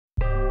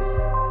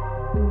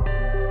What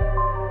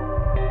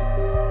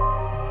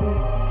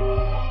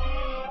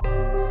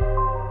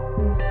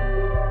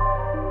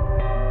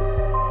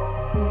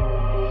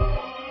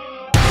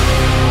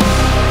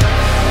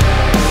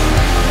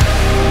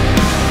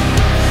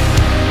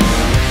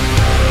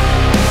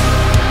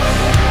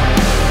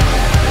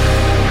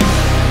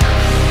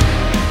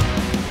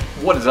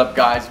is up,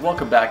 guys?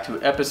 Welcome back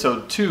to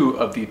episode 2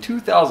 of the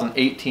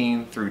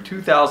 2018 through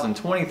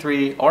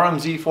 2023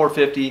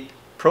 RMZ450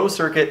 Pro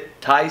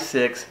Circuit Tie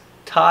 6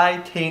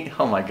 Titanium.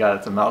 Oh my god,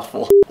 it's a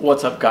mouthful.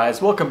 What's up,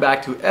 guys? Welcome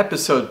back to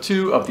episode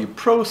 2 of the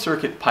Pro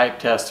Circuit pipe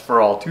test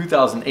for all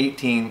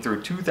 2018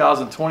 through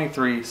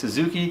 2023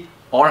 Suzuki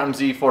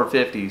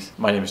RMZ450s.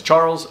 My name is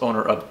Charles,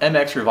 owner of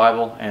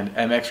mXrevival and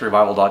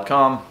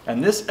mXrevival.com,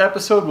 and this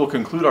episode will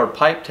conclude our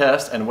pipe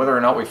test and whether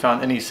or not we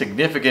found any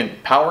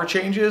significant power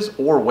changes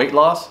or weight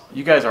loss.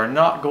 You guys are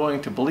not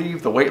going to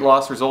believe the weight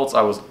loss results.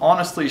 I was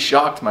honestly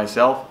shocked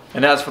myself.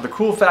 And as for the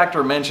cool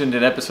factor mentioned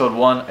in episode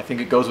 1, I think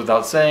it goes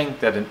without saying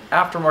that an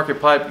aftermarket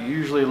pipe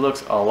usually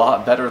looks a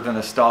lot better than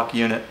a stock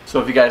unit.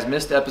 So if you guys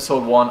missed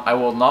episode 1, I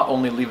will not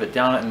only leave it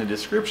down in the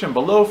description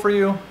below for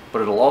you,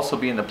 but it'll also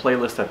be in the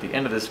playlist at the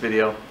end of this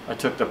video. I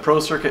took the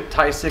Pro Circuit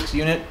Tie 6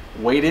 unit,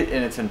 weighed it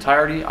in its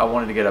entirety. I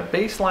wanted to get a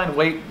baseline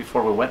weight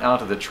before we went out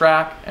to the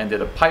track and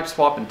did a pipe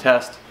swap and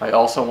test. I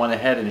also went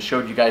ahead and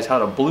showed you guys how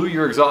to blue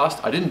your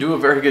exhaust. I didn't do a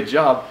very good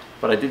job,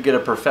 but I did get a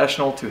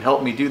professional to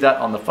help me do that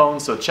on the phone,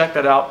 so check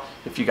that out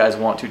if you guys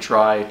want to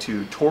try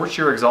to torch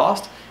your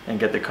exhaust and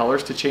get the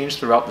colors to change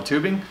throughout the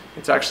tubing.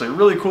 It's actually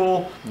really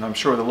cool, and I'm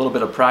sure with a little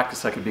bit of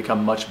practice I could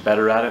become much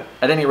better at it.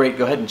 At any rate,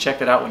 go ahead and check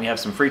that out when you have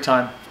some free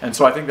time. And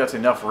so I think that's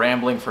enough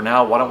rambling for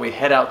now. Why don't we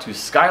head out to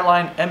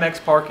Skyline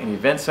MX Park and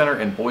Event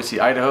Center in Boise,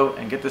 Idaho,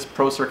 and get this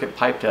Pro Circuit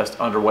pipe test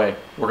underway.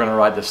 We're gonna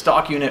ride the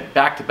stock unit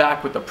back to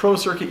back with the Pro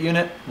Circuit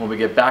unit. When we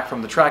get back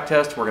from the track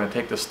test, we're gonna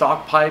take the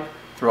stock pipe,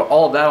 throw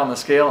all of that on the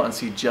scale, and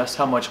see just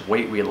how much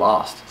weight we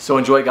lost. So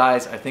enjoy,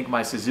 guys. I think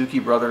my Suzuki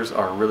brothers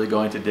are really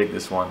going to dig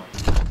this one.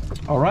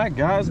 All right,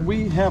 guys,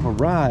 we have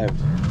arrived.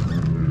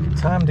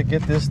 Time to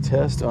get this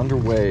test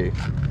underway.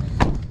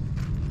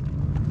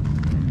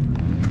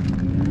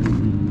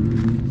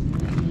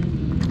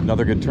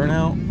 Another good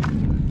turnout.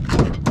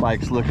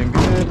 Bike's looking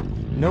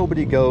good.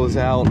 Nobody goes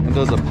out and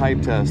does a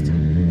pipe test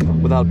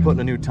without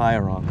putting a new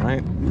tire on,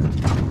 right?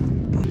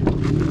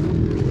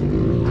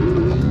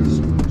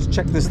 Let's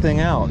check this thing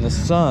out in the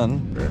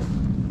sun.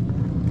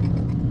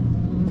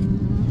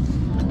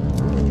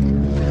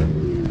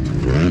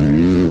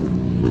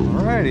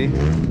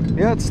 Alrighty.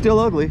 Yeah, it's still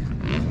ugly.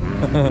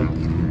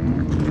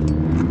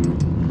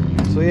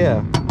 So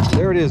yeah,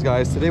 there it is,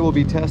 guys. Today we'll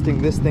be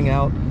testing this thing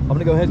out. I'm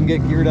gonna go ahead and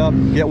get geared up,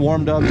 get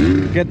warmed up,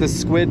 get the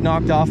squid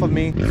knocked off of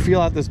me,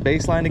 feel out this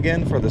baseline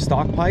again for the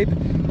stock pipe,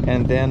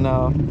 and then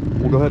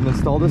we'll go ahead and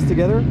install this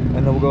together, and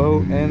then we'll go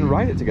and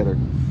ride it together.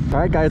 All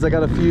right, guys, I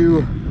got a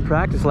few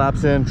practice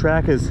laps in.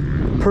 Track is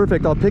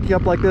perfect. I'll pick you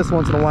up like this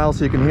once in a while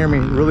so you can hear me.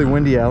 Really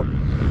windy out.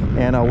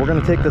 And we're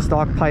gonna take the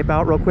stock pipe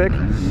out real quick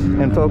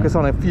and focus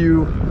on a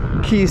few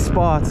key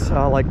spots,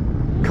 like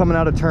coming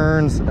out of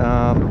turns,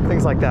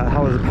 things like that.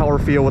 How does the power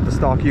feel with the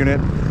stock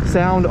unit?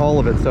 Sound, all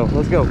of it. So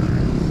let's go.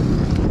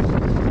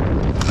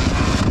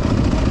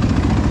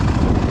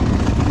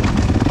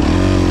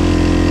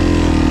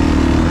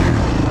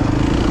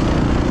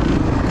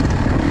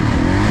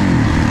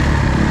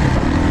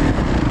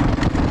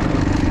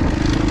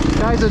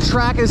 Guys, the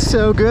track is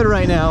so good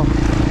right now.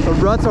 The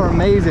ruts are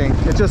amazing.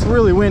 It's just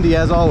really windy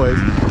as always.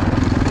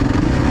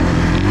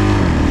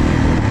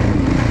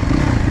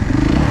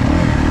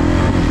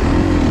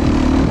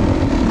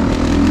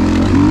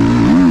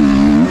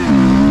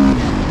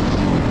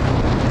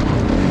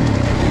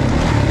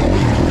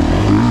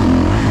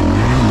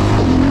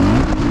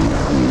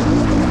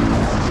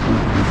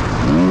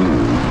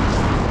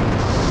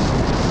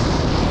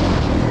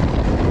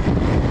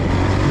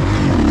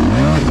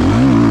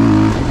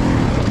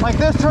 Like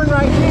this turn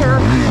right here.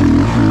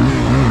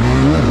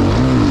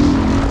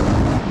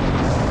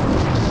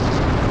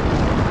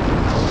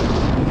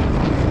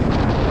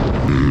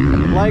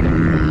 Like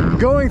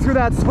going through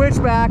that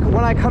switchback,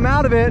 when I come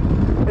out of it,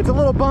 it's a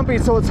little bumpy,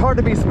 so it's hard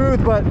to be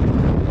smooth, but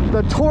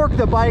the torque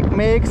the bike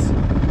makes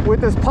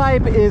with this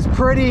pipe is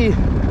pretty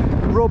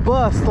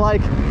robust.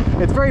 Like,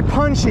 it's very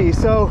punchy,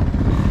 so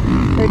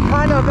it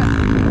kind of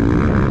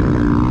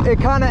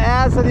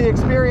adds to the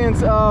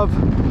experience of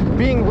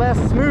being less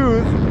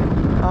smooth,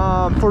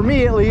 for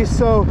me at least.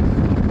 So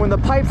when the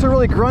pipes are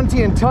really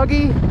grunty and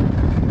tuggy,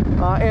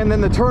 and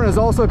then the turn is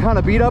also kind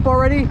of beat up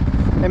already,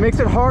 it makes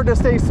it hard to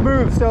stay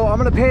smooth. So I'm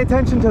going to pay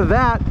attention to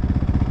that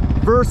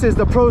versus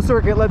the Pro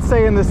Circuit, let's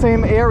say, in the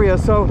same area.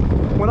 So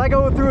when I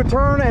go through a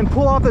turn and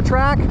pull off the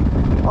track,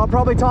 I'll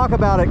probably talk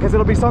about it because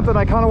it'll be something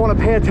I kind of want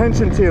to pay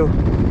attention to.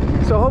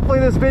 So hopefully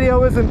this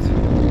video isn't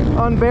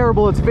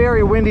unbearable. It's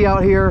very windy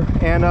out here,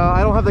 and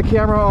I don't have the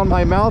camera on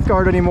my mouth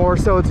guard anymore,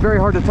 so it's very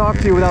hard to talk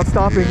to you without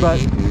stopping, but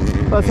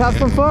let's have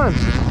some fun.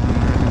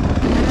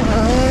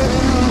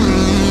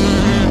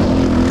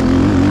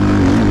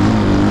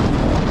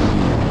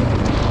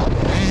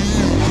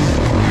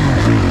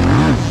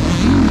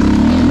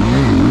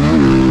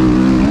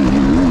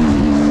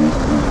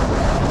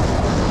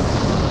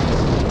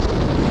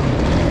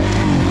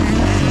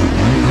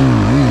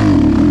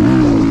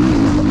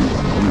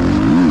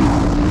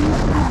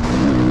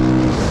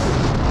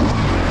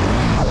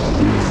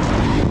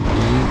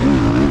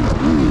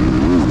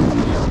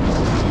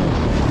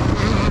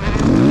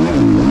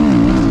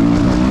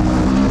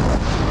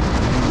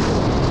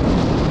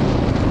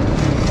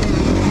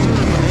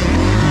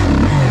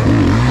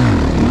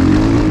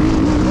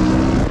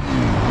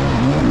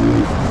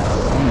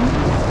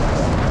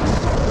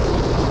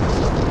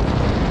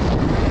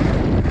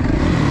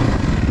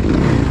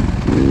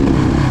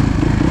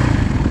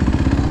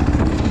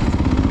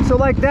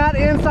 like that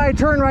inside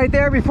turn right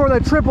there before the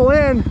triple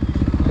in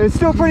is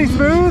still pretty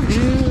smooth.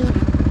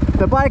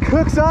 The bike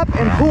hooks up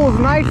and pulls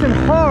nice and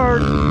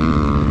hard.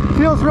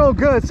 Feels real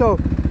good. So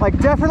like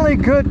definitely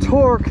good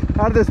torque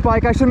out of this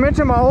bike. I should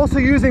mention I'm also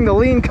using the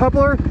lean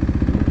coupler,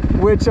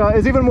 which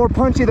is even more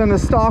punchy than the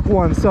stock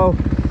one. So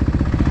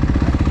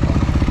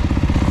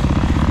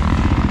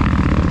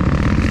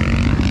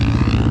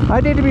I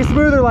need to be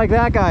smoother like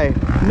that guy.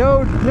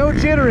 No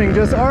jittering,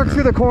 just arc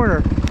through the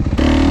corner.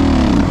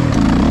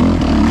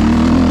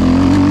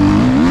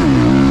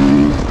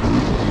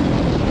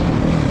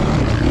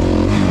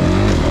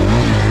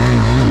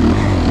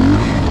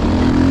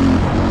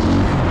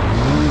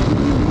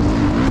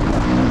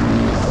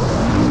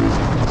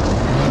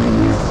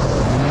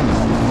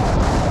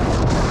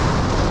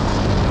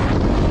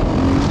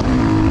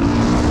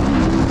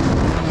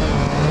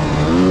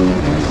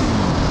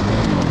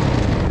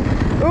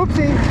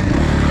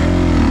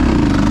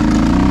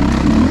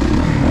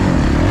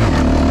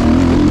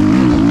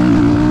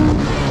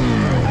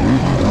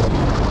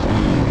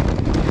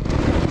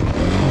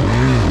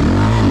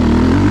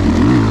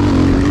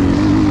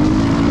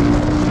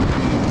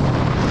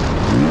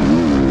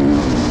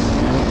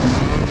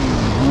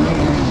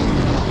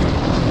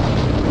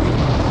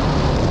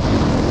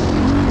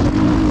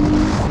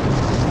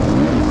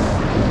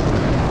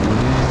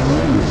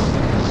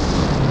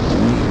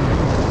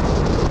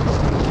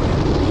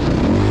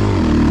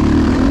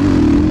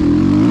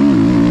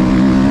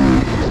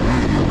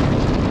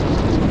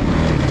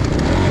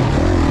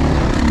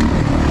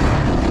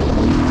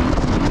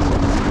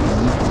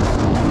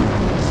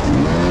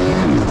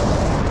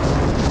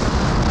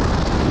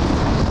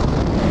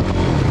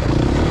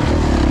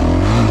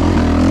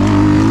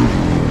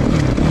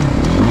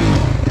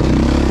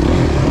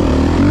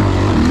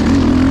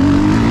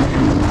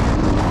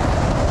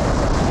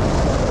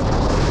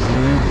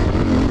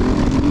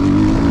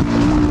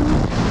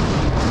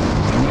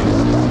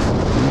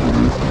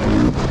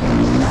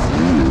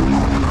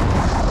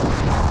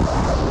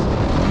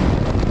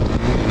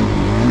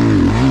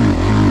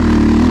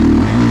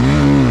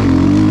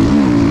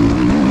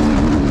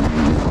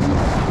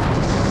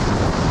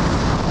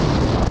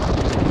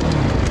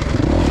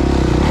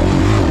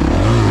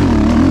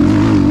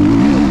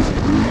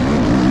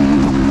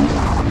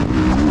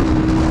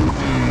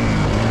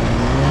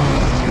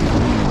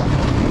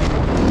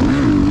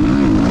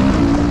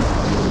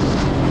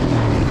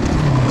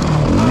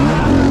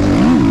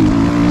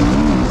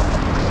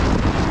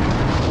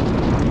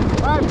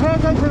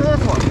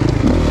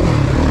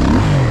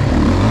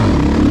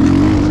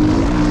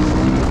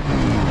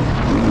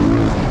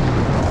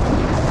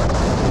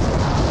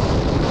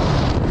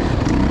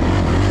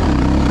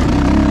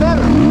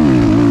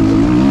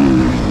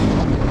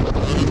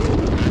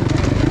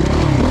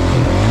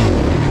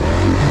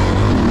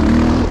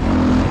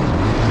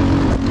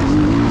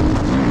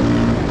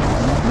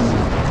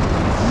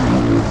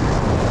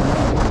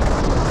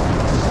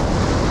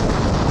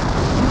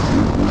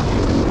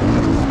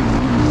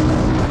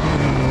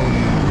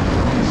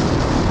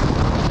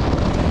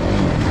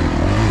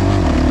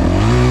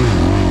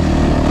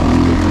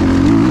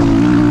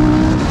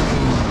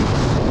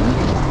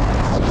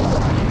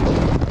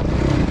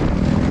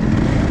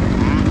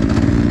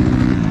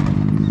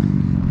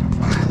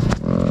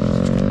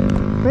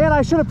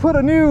 I should have put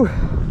a new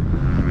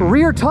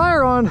rear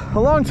tire on a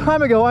long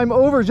time ago. I'm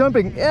over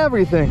jumping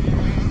everything.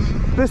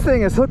 This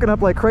thing is hooking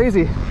up like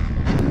crazy.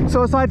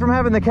 So aside from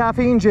having the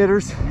caffeine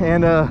jitters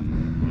and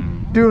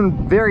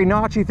doing very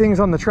notchy things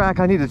on the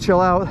track, I need to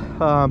chill out.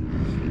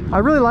 I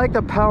really like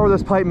the power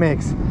this pipe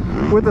makes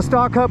with the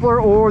stock coupler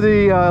or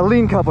the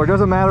lean coupler,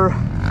 doesn't matter.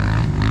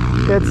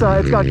 It's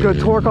got good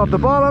torque off the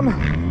bottom.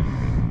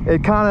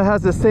 It kind of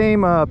has the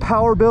same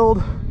power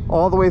build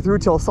all the way through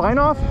till sign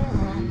off,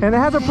 and it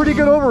has a pretty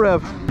good over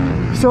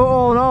rev. So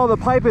all in all, the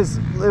pipe is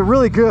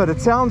really good. It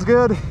sounds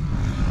good,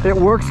 it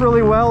works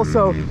really well,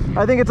 so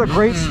I think it's a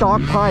great stock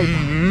pipe.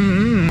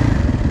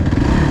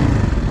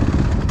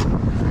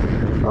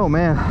 Oh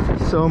man,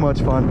 so much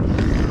fun.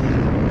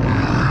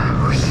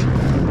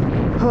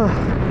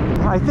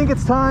 I think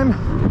it's time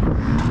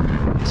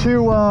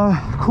to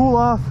cool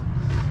off,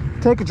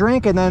 take a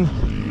drink, and then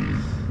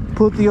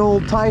put the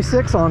old Thai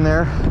 6 on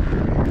there.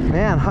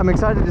 Man, I'm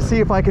excited to see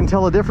if I can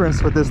tell a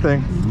difference with this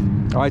thing.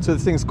 All right, so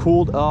this thing's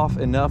cooled off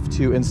enough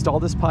to install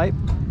this pipe.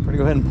 We're gonna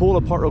go ahead and pull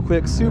it apart real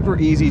quick. Super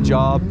easy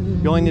job.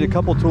 You only need a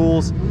couple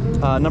tools.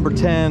 Number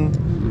 10,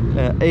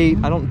 8.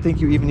 I don't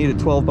think you even need a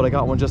 12, but I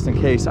got one just in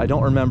case. I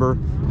don't remember.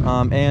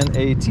 And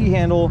a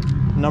T-handle,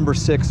 number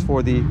 6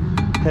 for the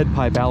head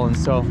pipe Allen.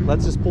 So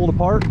let's just pull it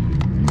apart,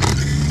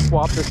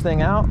 swap this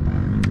thing out.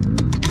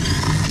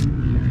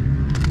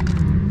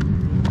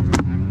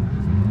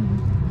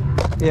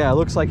 Yeah, it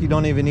looks like you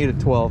don't even need a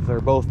 12. They're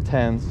both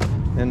 10s.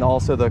 And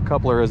also the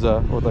coupler is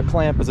or the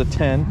clamp is a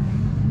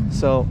 10.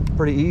 So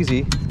pretty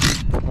easy.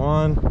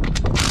 1,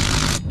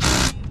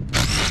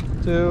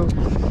 2,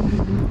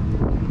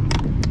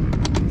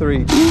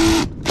 3.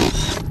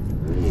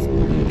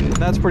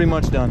 That's pretty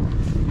much done.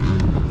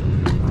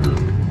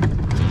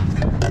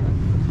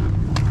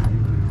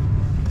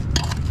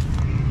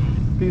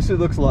 Piece suit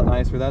looks a lot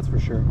nicer, that's for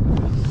sure.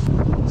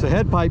 So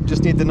head pipe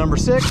just need the number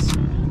 6.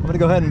 I'm gonna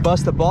go ahead and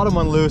bust the bottom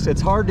one loose.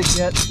 It's hard to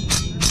get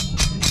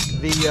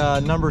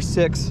the number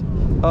 6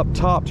 up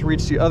top to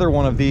reach the other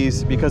one of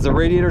these because the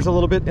radiator's a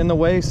little bit in the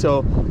way.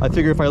 So I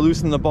figure if I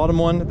loosen the bottom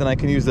one, then I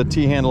can use the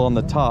T-handle on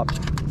the top.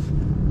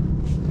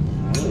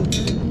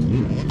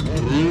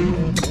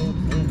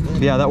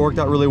 Yeah, that worked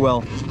out really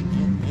well.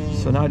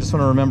 So now I just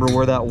want to remember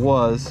where that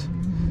was.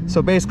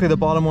 So basically the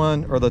bottom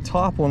one, or the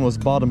top one, was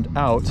bottomed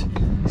out.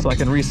 So I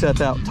can reset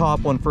that top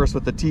one first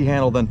with the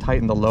T-handle, then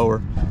tighten the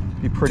lower.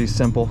 Be pretty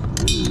simple.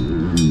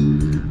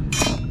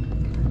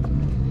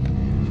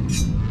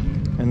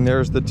 And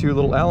there's the 2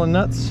 little Allen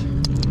nuts.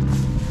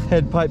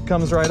 Head pipe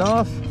comes right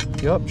off.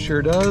 Yup,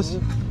 sure does.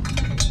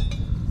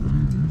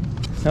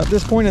 Now at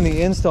this point in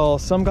the install,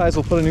 some guys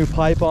will put a new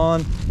pipe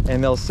on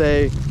and they'll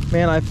say,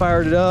 man, I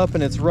fired it up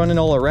and it's running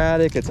all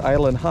erratic. It's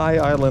idling high,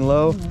 idling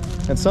low.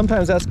 And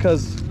sometimes that's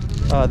because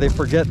they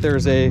forget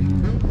there's a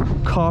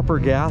copper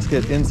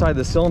gasket inside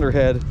the cylinder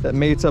head that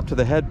mates up to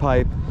the head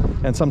pipe.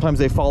 And sometimes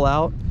they fall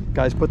out.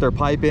 Guys put their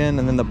pipe in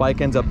and then the bike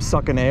ends up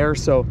sucking air.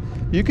 So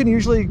you can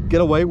usually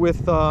get away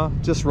with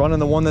just running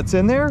the one that's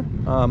in there.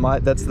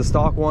 That's the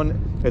stock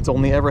one. It's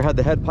only ever had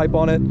the head pipe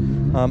on it.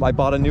 I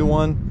bought a new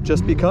one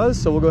just because,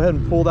 so we'll go ahead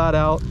and pull that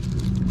out.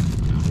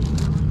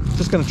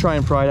 Just gonna try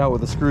and pry it out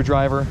with a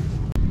screwdriver.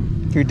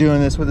 If you're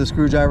doing this with a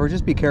screwdriver,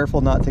 just be careful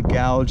not to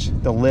gouge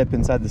the lip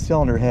inside the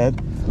cylinder head.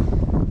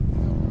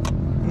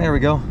 And there we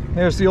go.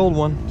 There's the old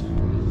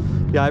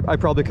one. Yeah, I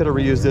probably could have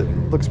reused it.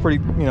 Looks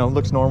pretty, you know,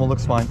 looks normal,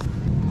 looks fine.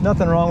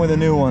 Nothing wrong with the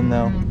new one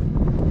though.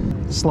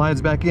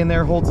 Slides back in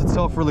there, holds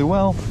itself really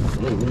well.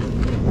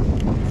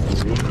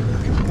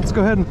 Let's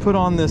go ahead and put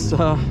on this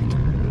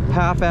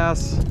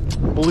half-ass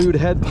blued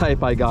head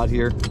pipe I got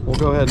here. We'll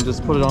go ahead and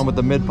just put it on with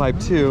the mid pipe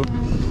too.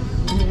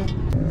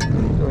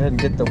 Go ahead and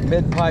get the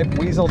mid pipe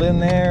weaseled in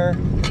there.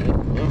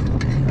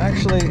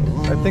 Actually,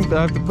 I think that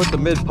I have to put the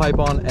mid pipe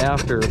on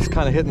after. It's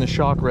kind of hitting the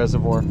shock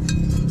reservoir.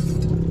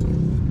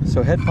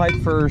 So head pipe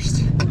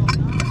first.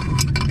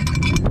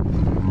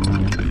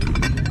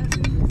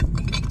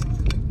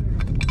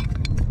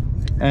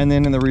 And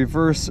then in the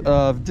reverse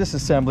of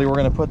disassembly, we're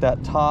gonna put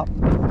that top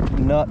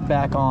nut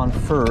back on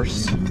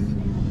first.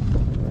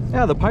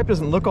 Yeah, the pipe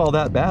doesn't look all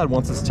that bad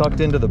once it's tucked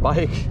into the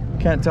bike.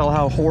 Can't tell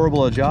how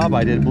horrible a job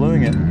I did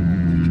bluing it.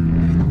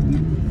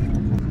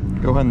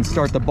 Go ahead and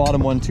start the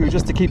bottom one too,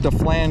 just to keep the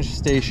flange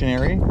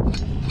stationary.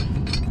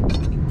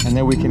 And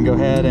then we can go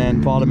ahead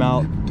and bottom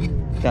out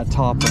that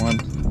top one.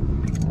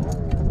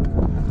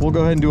 We'll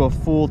go ahead and do a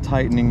full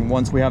tightening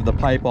once we have the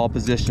pipe all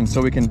positioned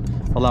so we can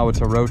allow it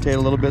to rotate a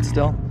little bit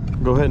still.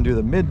 Go ahead and do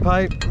the mid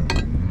pipe.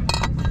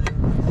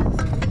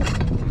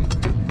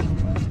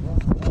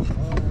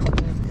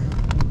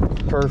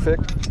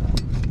 Perfect.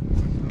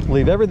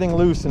 Leave everything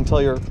loose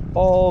until you're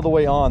all the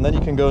way on. Then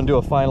you can go and do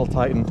a final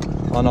tighten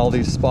on all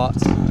these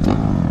spots. And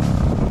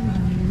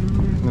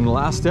then the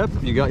last step,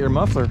 you got your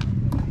muffler.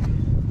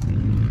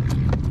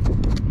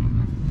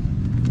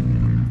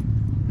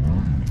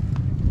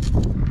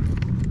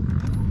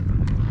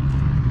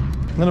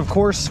 And then of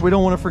course, we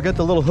don't want to forget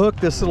the little hook.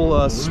 This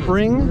little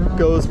spring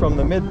goes from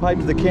the mid pipe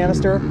to the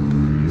canister.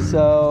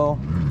 So,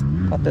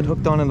 got that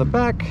hooked on in the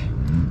back.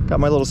 Got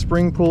my little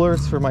spring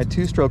pullers for my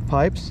 2-stroke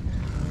pipes.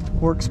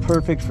 Works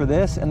perfect for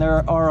this. And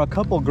there are a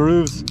couple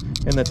grooves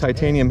in the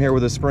titanium here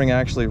where the spring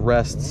actually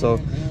rests. So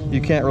you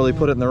can't really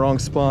put it in the wrong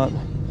spot.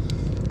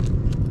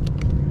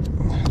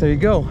 There you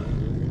go.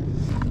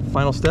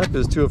 Final step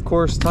is to, of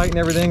course, tighten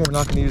everything. We're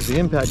not going to use the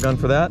impact gun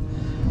for that.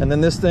 And then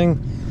this thing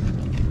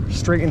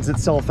straightens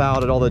itself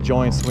out at all the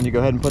joints when you go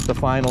ahead and put the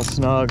final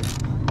snug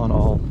on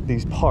all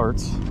these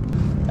parts.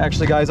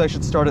 Actually, guys, I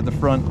should start at the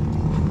front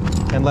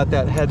and let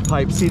that head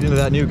pipe seat into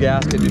that new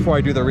gasket before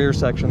I do the rear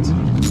sections.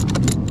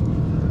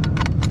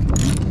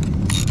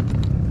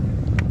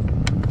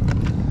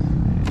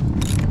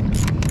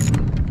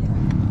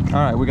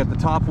 All right, we got the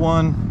top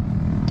one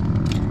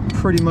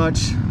pretty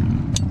much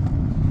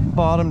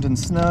bottomed and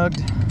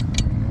snugged.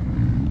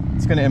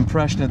 It's going to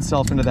impression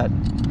itself into that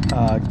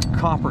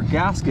copper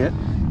gasket.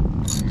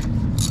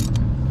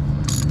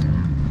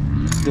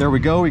 There we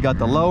go, we got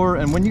the lower,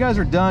 and when you guys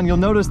are done, you'll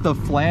notice the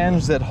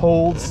flange that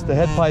holds the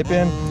head pipe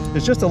in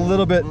is just a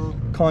little bit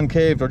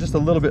concaved or just a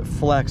little bit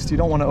flexed. You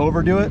don't want to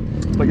overdo it,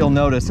 but you'll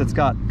notice it's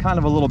got kind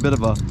of a little bit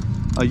of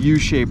a U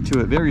shape to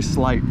it, very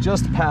slight,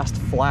 just past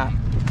flat.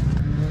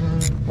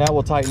 Now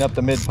we'll tighten up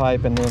the mid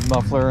pipe and the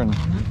muffler and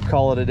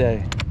call it a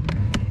day.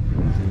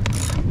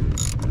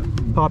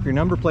 Pop your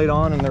number plate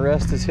on and the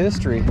rest is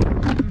history.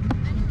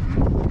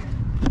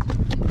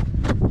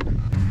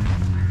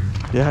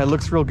 Yeah, it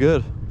looks real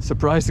good,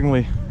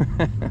 surprisingly.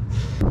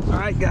 All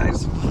right,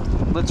 guys,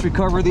 let's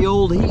recover the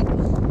old heat.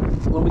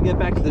 When we get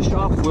back to the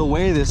shop, we'll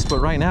weigh this, but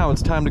right now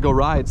it's time to go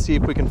ride, see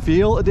if we can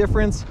feel a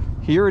difference,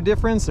 hear a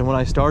difference, and when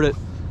I start it,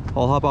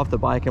 I'll hop off the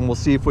bike and we'll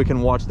see if we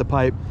can watch the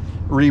pipe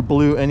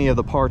re-blue any of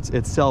the parts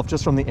itself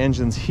just from the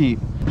engine's heat.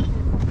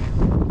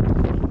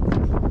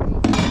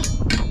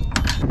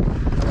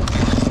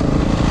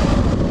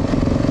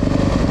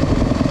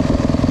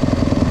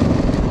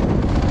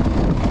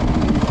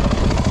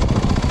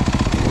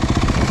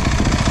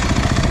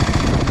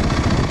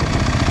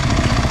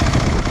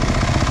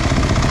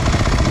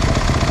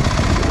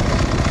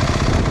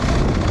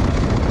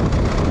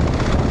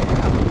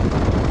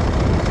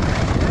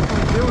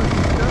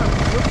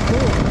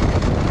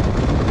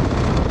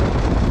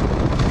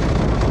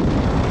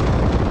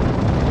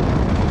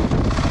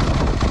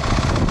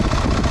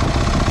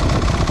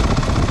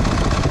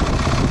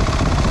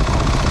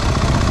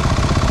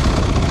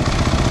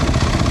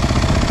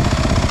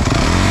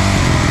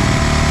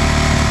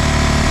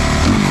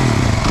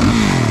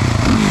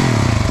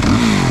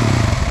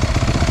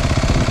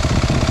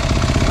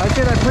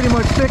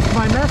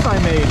 I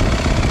made.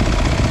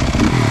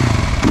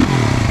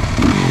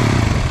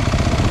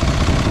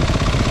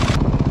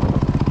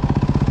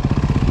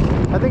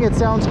 I think it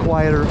sounds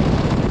quieter.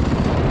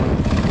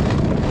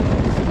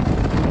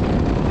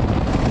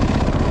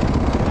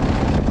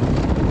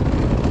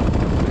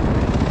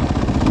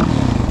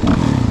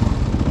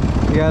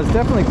 Yeah, it's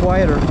definitely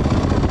quieter.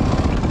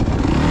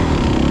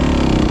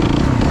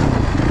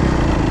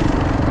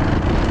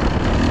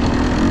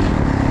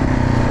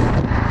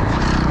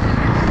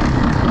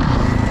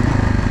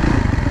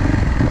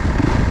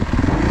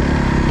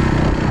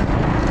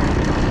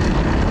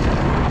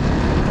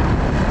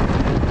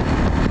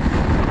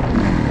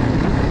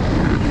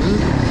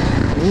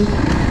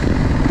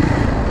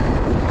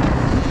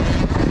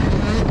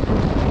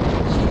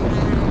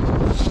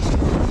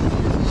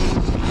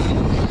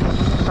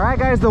 Alright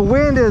guys, the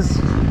wind is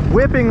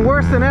whipping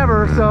worse than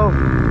ever, so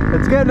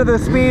it's getting to the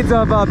speeds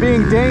of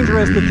being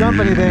dangerous to jump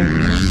anything.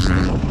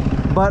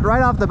 But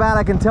right off the bat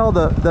I can tell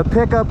the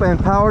pickup and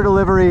power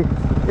delivery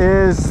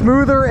is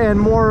smoother and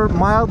more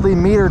mildly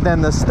metered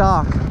than the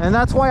stock. And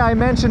that's why I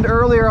mentioned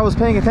earlier I was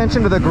paying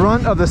attention to the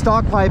grunt of the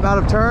stock pipe out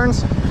of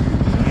turns,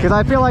 because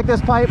I feel like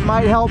this pipe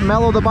might help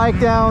mellow the bike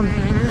down,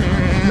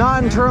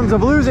 not in terms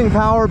of losing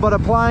power, but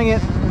applying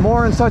it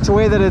more in such a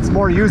way that it's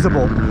more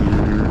usable.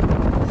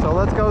 So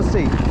let's go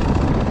see.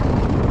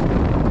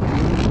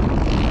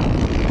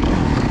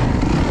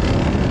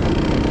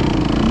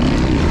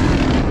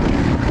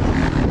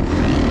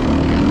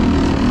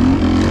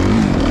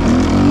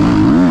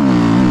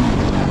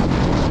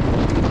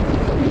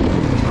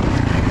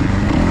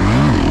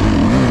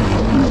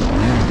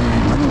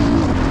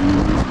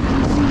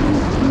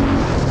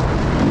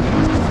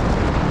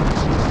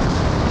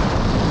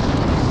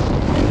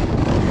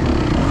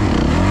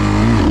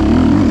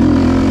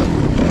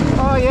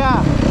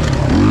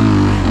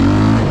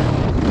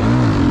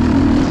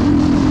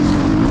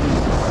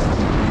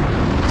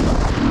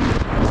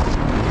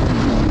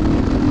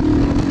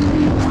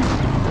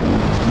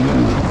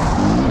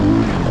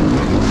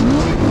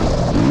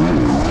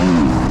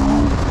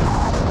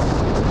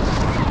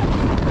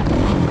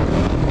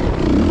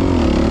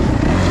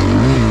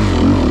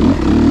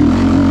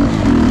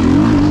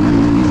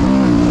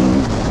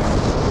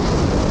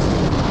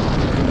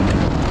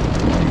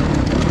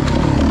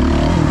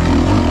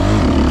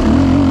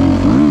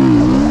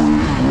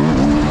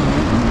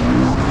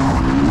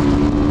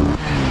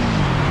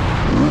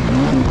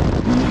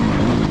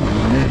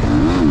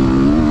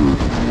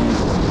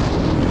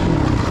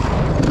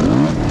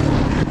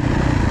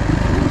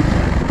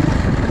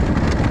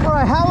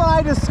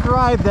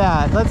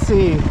 That, let's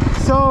see,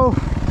 so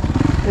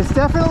it's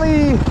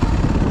definitely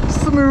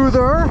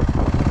smoother.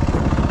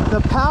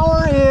 The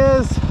power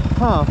is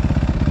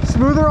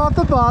smoother off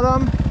the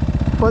bottom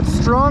but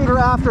stronger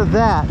after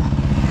that,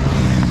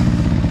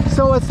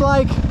 so it's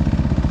like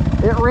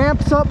it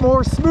ramps up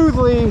more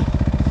smoothly,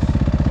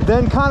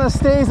 then kind of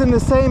stays in the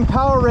same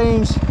power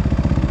range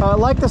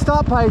like the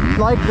stock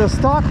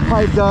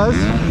pipe does,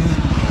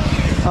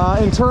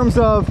 in terms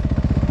of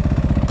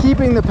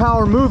keeping the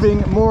power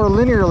moving more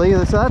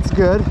linearly, so that's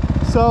good.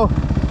 So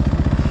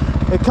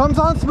it comes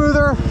on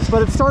smoother,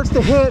 but it starts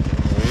to hit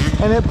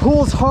and it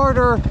pulls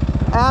harder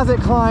as it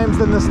climbs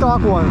than the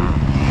stock one.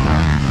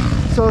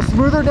 So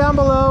smoother down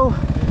below,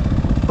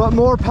 but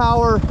more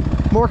power,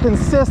 more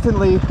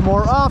consistently,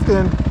 more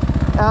often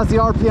as the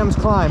RPMs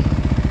climb.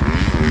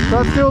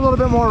 So let's do a little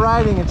bit more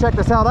riding and check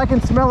this out. I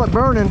can smell it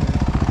burning.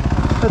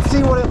 Let's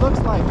see what it looks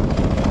like.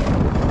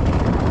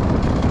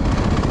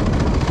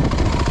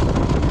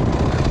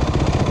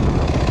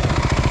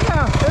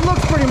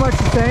 Pretty much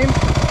the same.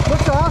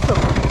 Looks awesome.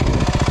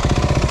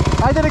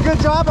 I did a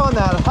good job on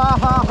that. Ha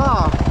ha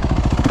ha.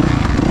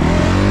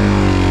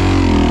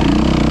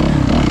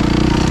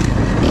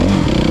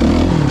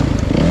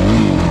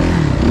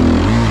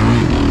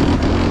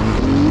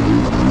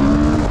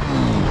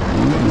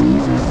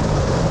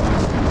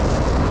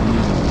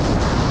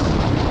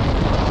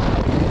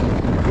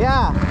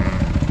 Yeah,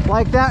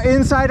 like that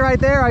inside right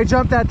there, I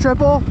jumped that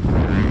triple.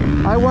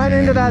 I went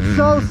into that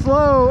so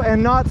slow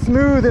and not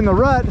smooth in the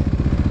rut,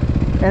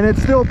 and it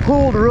still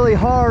pulled really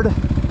hard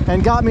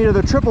and got me to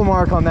the triple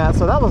mark on that,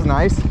 so that was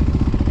nice.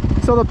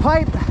 So the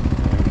pipe,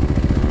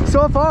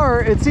 so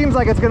far, it seems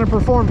like it's going to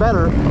perform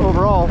better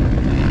overall.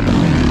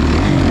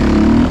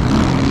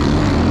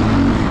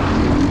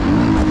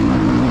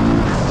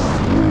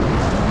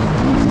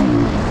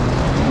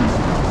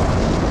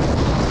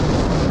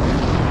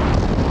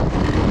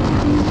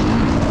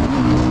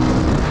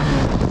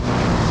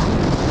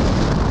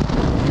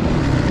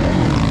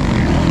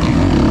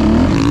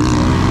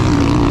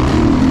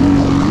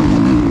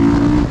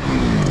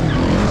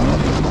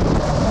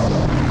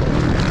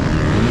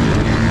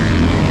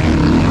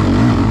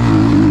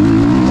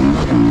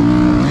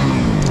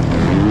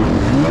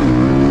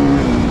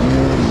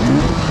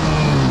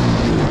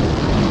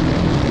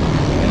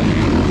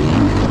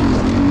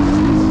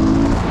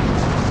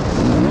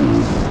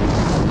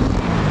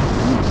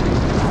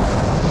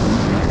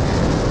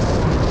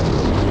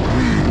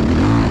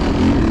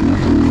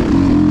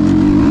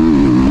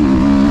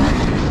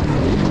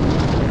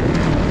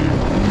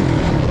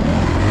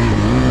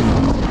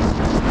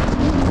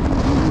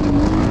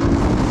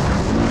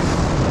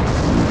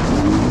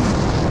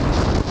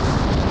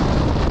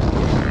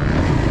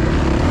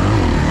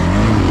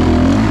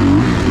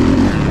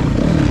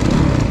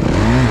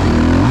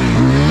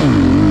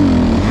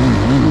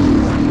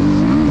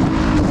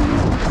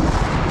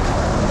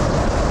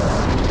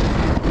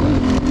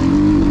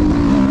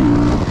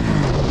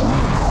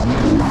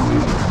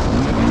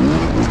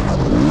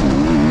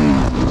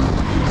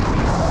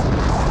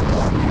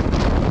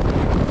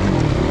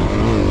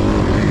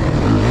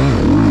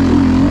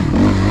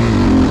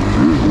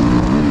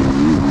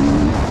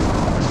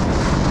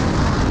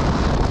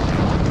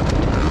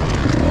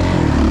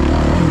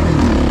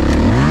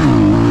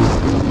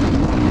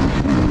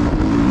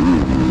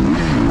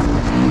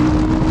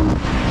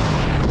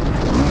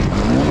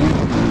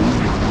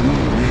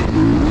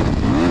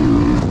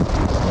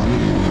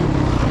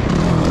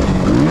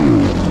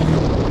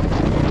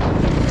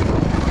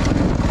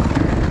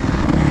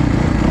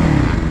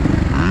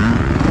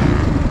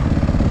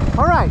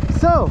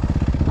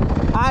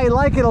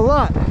 like it a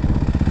lot.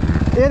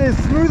 It is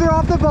smoother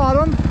off the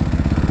bottom,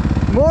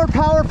 more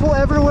powerful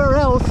everywhere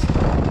else,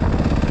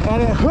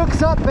 and it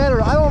hooks up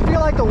better. I don't feel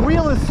like the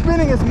wheel is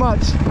spinning as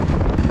much.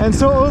 And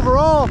so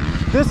overall,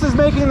 this is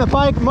making the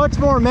bike much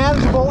more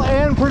manageable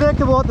and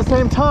predictable at the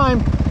same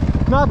time.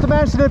 Not to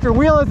mention, if your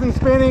wheel isn't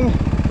spinning,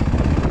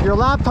 your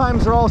lap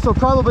times are also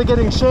probably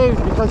getting shaved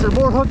because you're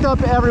more hooked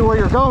up everywhere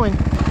you're going.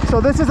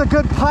 So this is a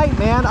good pipe,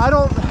 man. I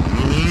don't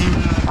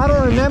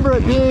remember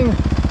it being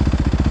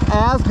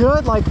as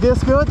good, like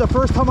this good, the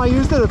first time I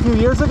used it a few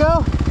years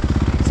ago.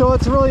 So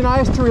it's really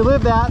nice to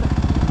relive that.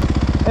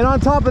 And on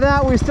top of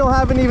that, we still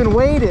haven't even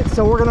weighed it.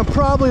 So we're gonna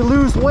probably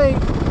lose weight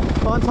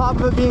on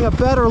top of it being a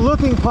better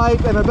looking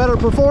pipe and a better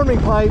performing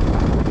pipe.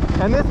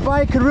 And this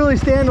bike could really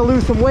stand to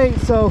lose some weight.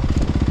 So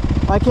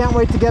I can't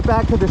wait to get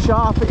back to the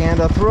shop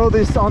and throw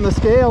this on the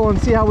scale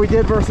and see how we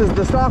did versus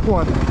the stock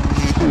one.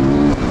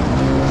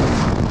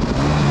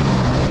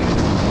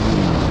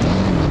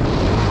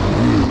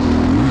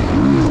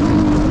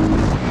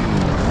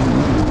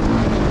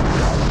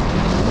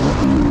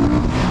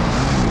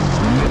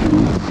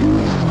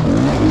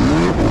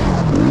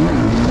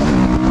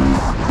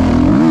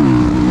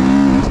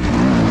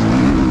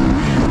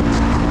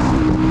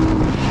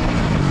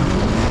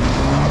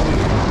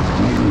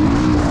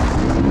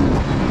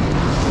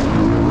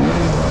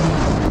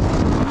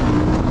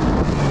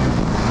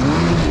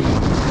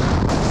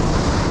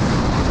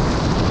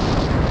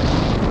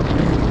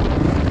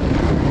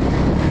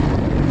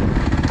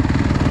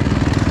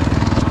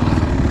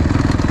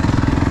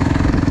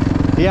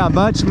 Yeah,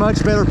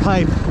 much better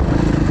pipe.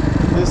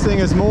 This thing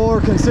is more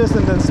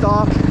consistent than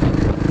stock.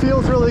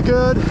 Feels really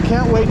good.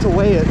 Can't wait to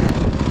weigh it.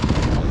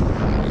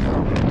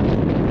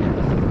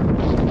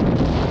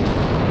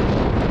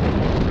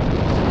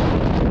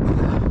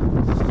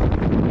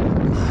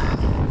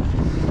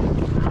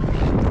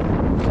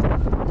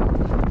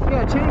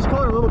 Yeah, it changed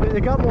color a little bit.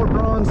 It got more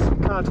bronze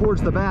kind of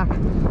towards the back.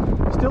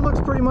 Still looks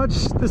pretty much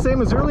the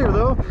same as earlier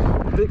though.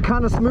 It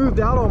kind of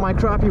smoothed out all my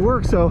crappy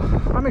work, so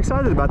I'm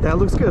excited about that. It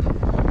looks good.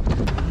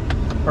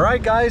 All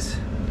right, guys,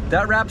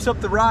 that wraps up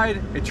the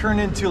ride. It turned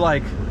into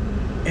like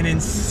an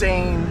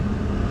insane,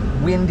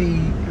 windy,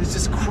 it was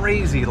just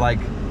crazy. Like,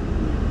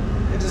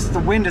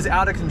 the wind is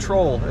out of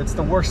control. It's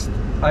the worst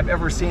I've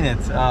ever seen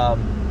it.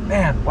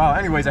 Man, wow.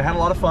 Anyways, I had a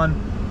lot of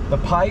fun. The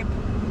pipe,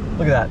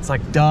 look at that. It's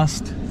like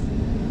dust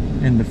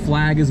and the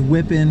flag is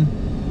whipping.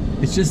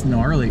 It's just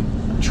gnarly.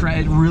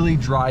 It really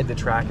dried the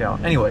track out.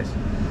 Anyways,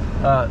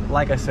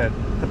 like I said,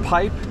 the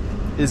pipe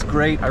is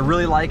great. I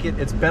really like it.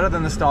 It's better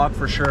than the stock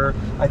for sure.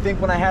 I think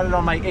when I had it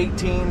on my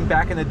 18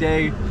 back in the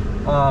day,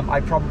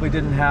 I probably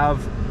didn't have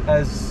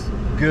as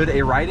good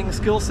a riding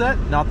skill set.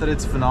 Not that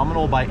it's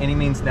phenomenal by any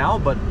means now,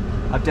 but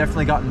I've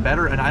definitely gotten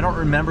better, and I don't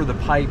remember the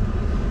pipe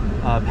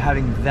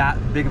having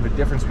that big of a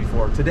difference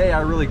before. Today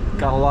I really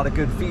got a lot of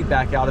good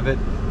feedback out of it.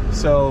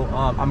 So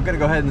I'm gonna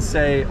go ahead and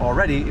say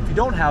already, if you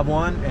don't have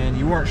one and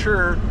you weren't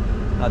sure,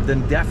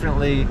 then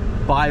definitely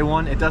buy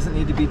one. It doesn't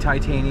need to be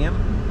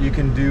titanium. You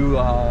can do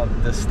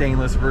the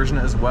stainless version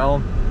as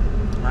well.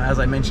 As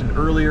I mentioned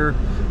earlier,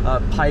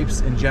 pipes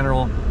in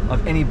general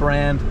of any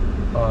brand,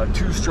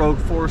 2-stroke,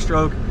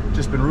 4-stroke,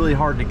 just been really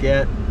hard to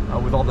get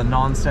with all the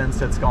nonsense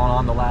that's gone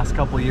on the last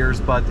couple of years.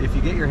 But if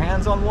you get your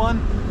hands on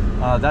one,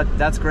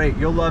 that's great.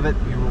 You'll love it.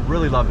 You will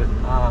really love it.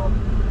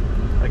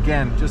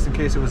 Again, just in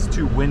case it was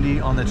too windy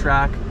on the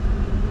track,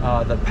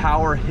 the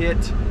power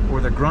hit or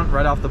the grunt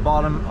right off the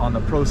bottom on the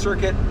Pro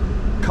Circuit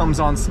comes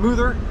on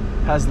smoother,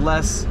 has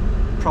less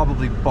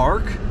probably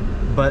bark,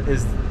 but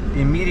is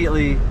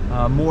immediately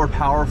more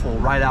powerful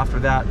right after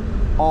that,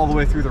 all the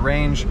way through the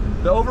range.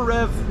 The over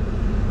rev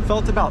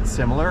felt about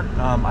similar.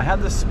 I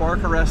had the spark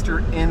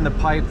arrestor in the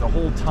pipe the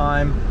whole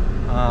time.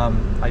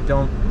 I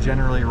don't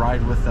generally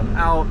ride with them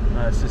out.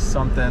 It's just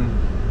something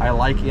I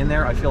like in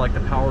there. I feel like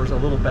the power is a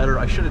little better.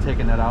 I should have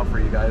taken that out for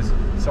you guys.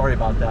 Sorry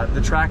about that.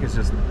 The track is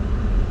just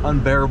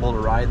unbearable to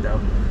ride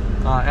though.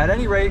 At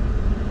any rate,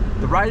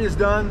 the ride is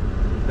done.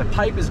 The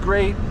pipe is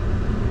great.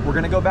 We're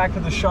gonna go back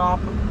to the shop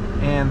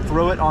and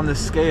throw it on the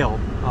scale,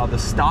 the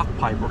stock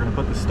pipe. We're gonna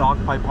put the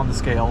stock pipe on the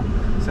scale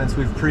since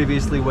we've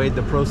previously weighed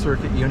the Pro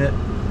Circuit unit,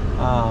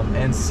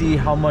 and see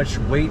how much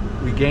weight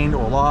we gained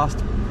or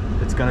lost.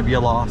 It's gonna be a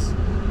loss.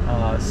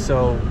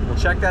 So we'll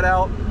check that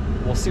out.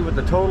 We'll see what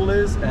the total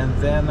is, and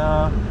then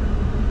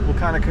we'll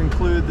kind of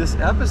conclude this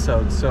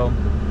episode. So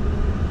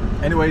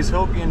anyways,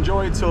 hope you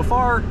enjoyed so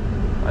far.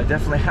 I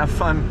definitely have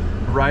fun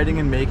riding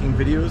and making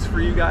videos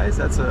for you guys.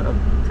 That's a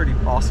pretty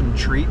awesome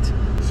treat.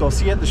 So I'll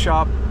see you at the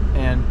shop,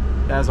 and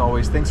as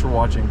always, thanks for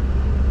watching.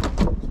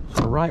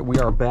 All right, we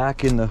are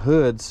back in the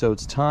hood, so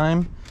it's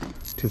time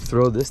to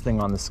throw this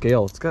thing on the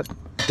scale. It's got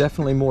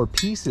definitely more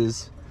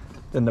pieces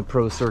than the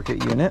Pro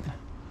Circuit unit.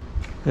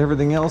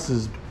 Everything else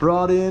is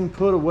brought in,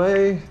 put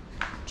away.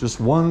 Just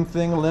one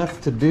thing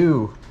left to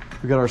do.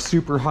 We got our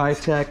super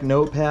high-tech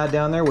notepad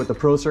down there with the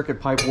Pro Circuit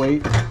pipe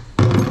weight.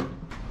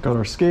 Got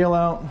our scale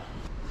out.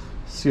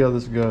 See how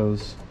this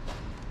goes.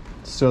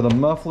 So the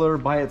muffler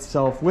by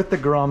itself with the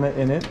grommet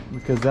in it,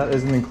 because that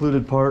is an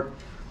included part.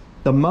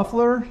 The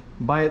muffler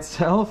by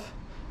itself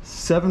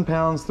 7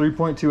 pounds,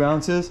 3.2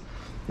 ounces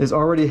is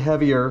already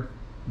heavier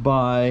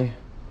by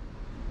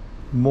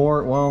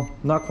more, well,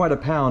 not quite a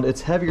pound.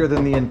 It's heavier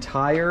than the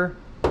entire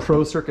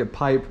Pro Circuit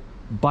pipe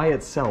by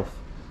itself.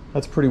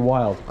 That's pretty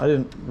wild. I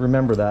didn't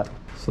remember that.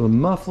 So the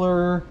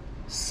muffler,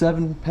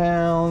 7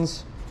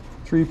 pounds,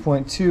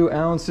 3.2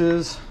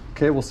 ounces.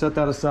 Okay, we'll set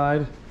that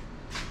aside.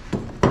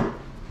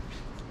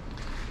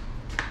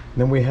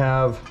 Then we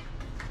have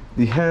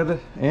the head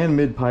and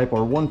mid pipe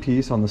are one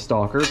piece on the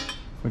stalker.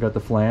 We got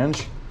the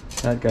flange,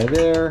 that guy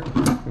there.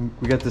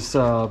 We got this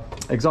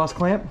exhaust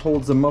clamp,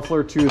 holds the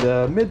muffler to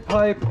the mid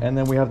pipe, and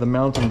then we have the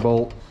mounting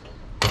bolt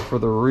for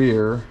the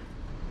rear.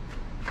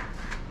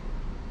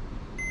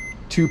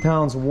 2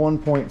 pounds,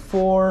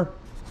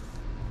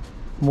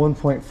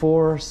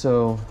 1.4,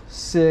 so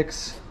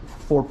 6,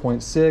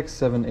 4.6,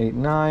 7, 8,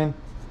 9.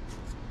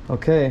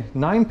 Okay,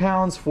 9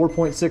 pounds,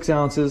 4.6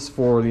 ounces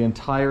for the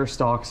entire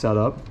stock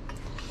setup.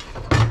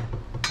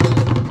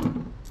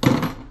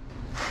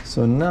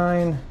 So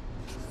 9,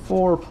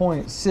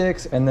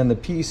 4.6, and then the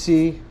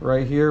PC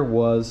right here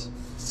was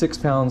 6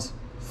 pounds,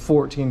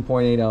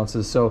 14.8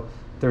 ounces. So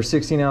there's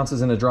 16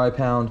 ounces in a dry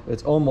pound.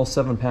 It's almost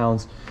 7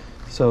 pounds.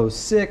 So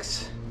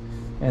 6,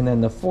 and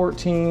then the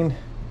 14,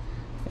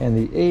 and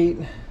the 8.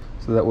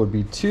 So that would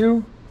be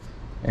 2,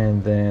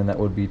 and then that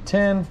would be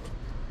 10,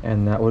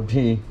 and that would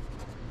be,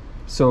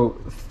 so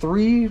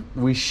 3,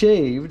 we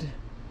shaved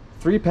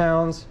 3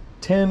 pounds,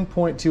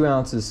 10.2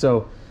 ounces.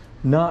 So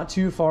not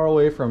too far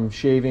away from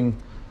shaving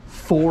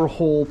 4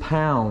 whole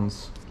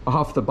pounds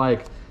off the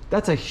bike.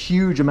 That's a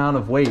huge amount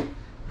of weight.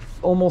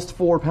 Almost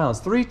 4 pounds.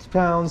 3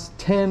 pounds,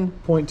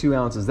 10.2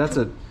 ounces. That's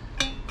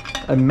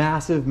a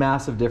massive,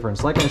 massive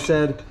difference. Like I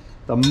said,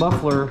 the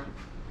muffler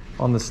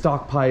on the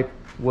stock pipe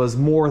was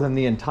more than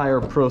the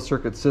entire Pro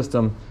Circuit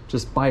system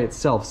just by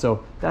itself.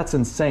 So that's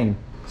insane.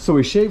 So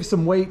we shaved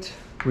some weight.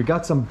 We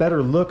got some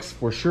better looks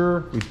for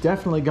sure. We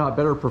definitely got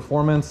better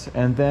performance.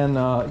 And then,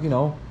 you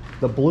know,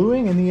 the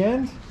bluing in the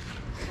end,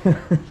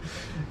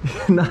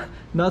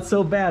 not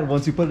so bad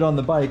once you put it on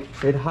the bike.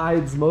 It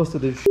hides most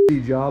of the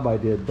shitty job I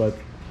did. But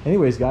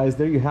anyways, guys,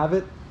 there you have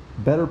it.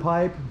 Better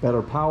pipe,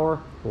 better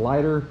power,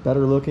 lighter,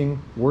 better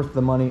looking, worth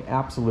the money,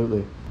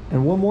 absolutely.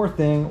 And one more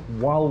thing,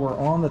 while we're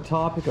on the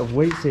topic of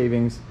weight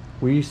savings,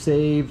 we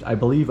saved, I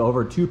believe,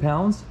 over 2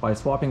 pounds by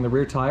swapping the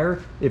rear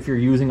tire. If you're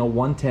using a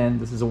 110,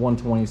 this is a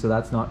 120, so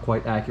that's not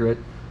quite accurate.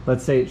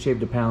 Let's say it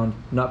shaved a pound,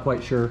 not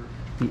quite sure.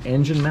 The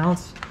engine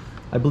mounts,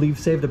 I believe,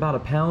 saved about a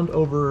pound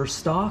over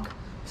stock.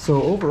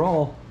 So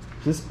overall,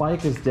 this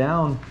bike is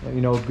down, you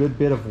know, a good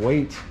bit of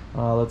weight.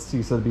 Let's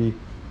see, so it'd be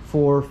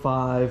 4,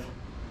 5,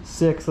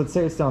 6. Let's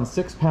say it's down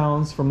 6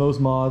 pounds from those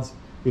mods.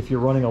 If you're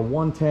running a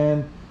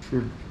 110,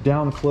 you're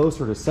down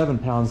closer to 7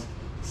 pounds.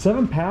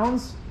 7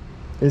 pounds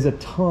is a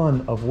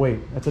ton of weight.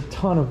 That's a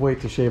ton of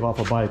weight to shave off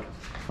a bike.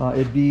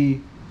 It'd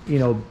be, you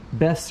know,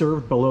 best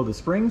served below the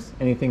springs.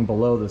 Anything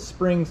below the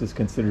springs is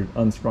considered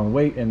unsprung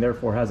weight and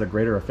therefore has a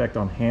greater effect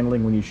on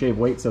handling when you shave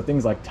weight. So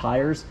things like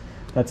tires,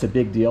 that's a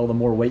big deal. The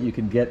more weight you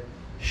can get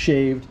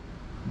shaved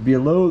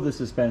below the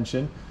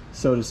suspension,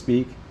 so to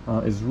speak,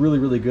 is really,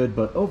 really good.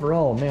 But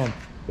overall, man,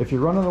 if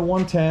you're running a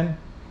 110,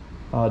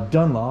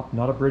 Dunlop,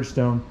 not a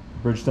Bridgestone.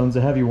 Bridgestone's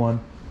a heavy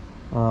one.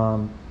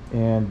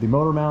 And the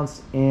motor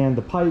mounts and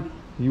the pipe,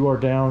 you are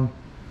down,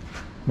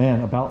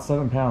 man, about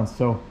 7 pounds.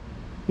 So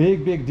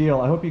big, big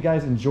deal. I hope you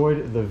guys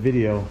enjoyed the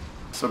video.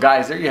 So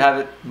guys, there you have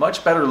it.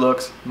 Much better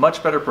looks,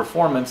 much better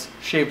performance,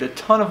 shaved a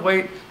ton of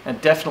weight, and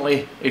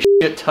definitely a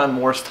shit ton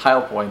more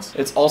style points.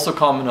 It's also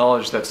common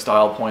knowledge that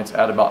style points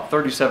add about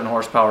 37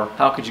 horsepower.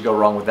 How could you go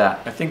wrong with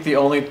that? I think the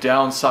only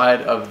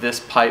downside of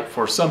this pipe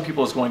for some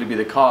people is going to be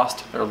the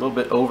cost. They're a little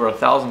bit over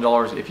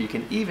 $1,000 if you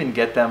can even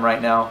get them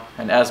right now.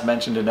 And as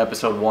mentioned in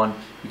episode 1,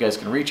 you guys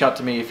can reach out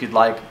to me if you'd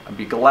like. I'd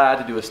be glad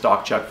to do a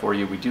stock check for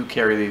you. We do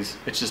carry these.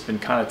 It's just been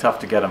kind of tough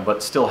to get them,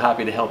 but still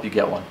happy to help you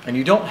get one. And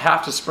you don't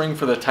have to spring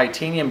for the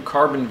titanium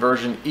carbon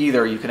version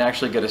either. You can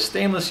actually get a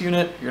stainless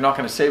unit. You're not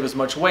going to save as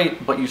much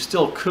weight, but you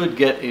still could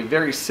get a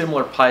very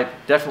similar pipe,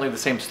 definitely the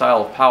same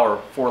style of power,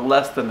 for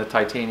less than the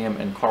titanium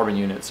and carbon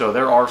unit. So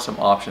there are some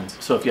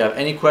options. So if you have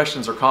any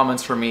questions or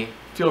comments for me,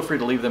 feel free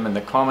to leave them in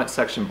the comment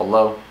section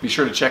below. Be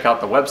sure to check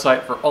out the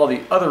website for all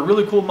the other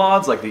really cool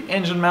mods like the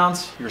engine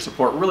mounts. Your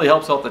support really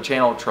helps out the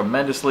channel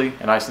tremendously,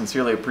 and I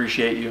sincerely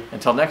appreciate you.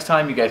 Until next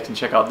time, you guys can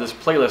check out this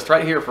playlist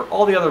right here for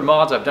all the other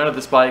mods I've done to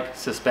this bike,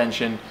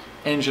 suspension,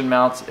 engine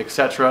mounts,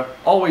 etc.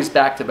 Always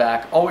back to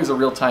back, always a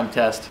real-time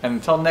test. And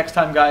until next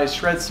time, guys,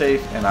 shred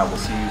safe, and I will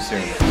see you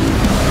soon.